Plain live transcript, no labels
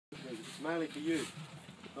mainly for you,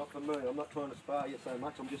 not for me. I'm not trying to spar you so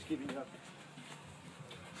much, I'm just giving you.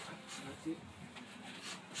 That's it.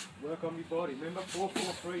 Work on your body. Remember, 4,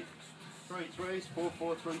 4, 3, 3 threes, 4,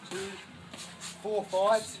 4, 3, 2, 4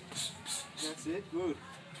 5s. That's it, good.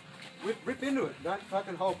 Rip into it, don't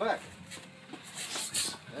fucking hold back.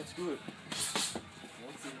 That's good.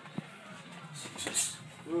 That's it.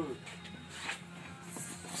 Good.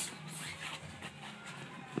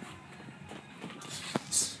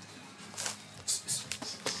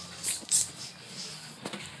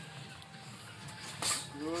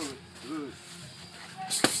 Good, good.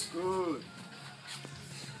 Good.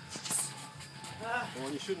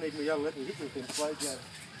 Well, you shouldn't even be able to let me hit me with them slow jab.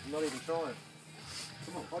 I'm not even trying.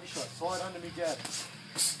 Come on, body shot. Slide under me jab.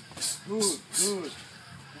 Good, good.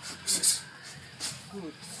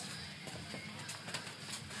 Good.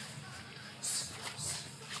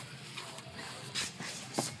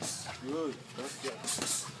 Good. Gotcha.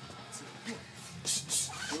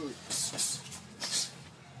 Good.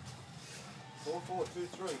 4, 4, 2,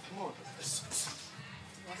 3. Come on.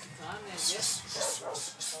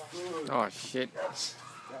 Good. Oh shit.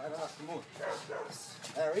 Come on.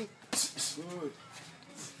 Harry. Good.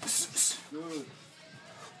 Good.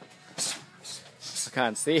 I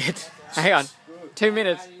can't see it. Hang on. Good. 2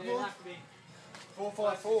 minutes. Come on. 4,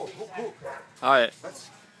 5, 4. Hook, hook. Alright.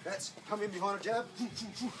 That's come in behind a jab.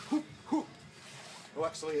 Oh,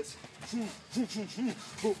 actually, it's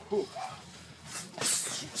hook, hook.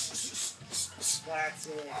 That's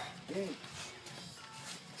it. In.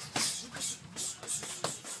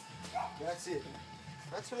 That's it.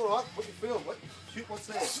 That's all right. What you feel? Shoot what's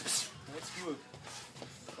there. That's good.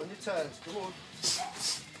 On your toes. Come on.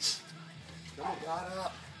 Come on. Guard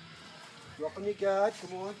up. Drop on your guard.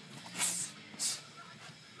 Come on.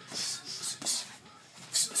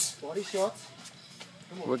 Body shots.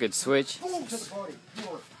 Come on. Wicked switch. Boom to the body. Come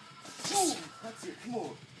on. Boom. That's it. Come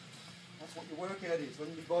on. That's what your workout is. On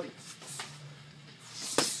your body.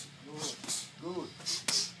 Good.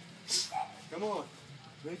 Come on.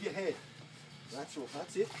 Move your head. That's all.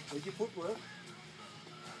 That's it. Move your footwork.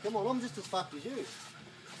 Come on. I'm just as fucked as you.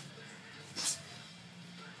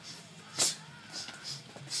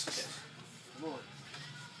 Come on.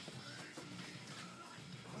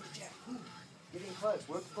 Get in close.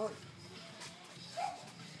 Work the body.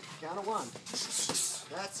 Count of 1.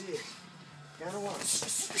 That's it. Count of 1.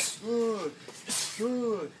 Good.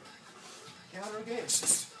 Good. Counter again.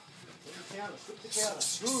 Counter. Flip the counter.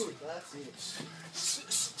 Good. That's it.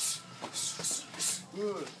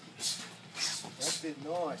 Good. That's it.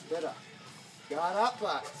 Nice. Better. Guard up,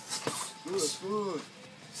 but. Good. Good.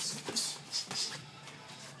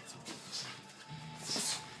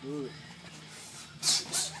 Good.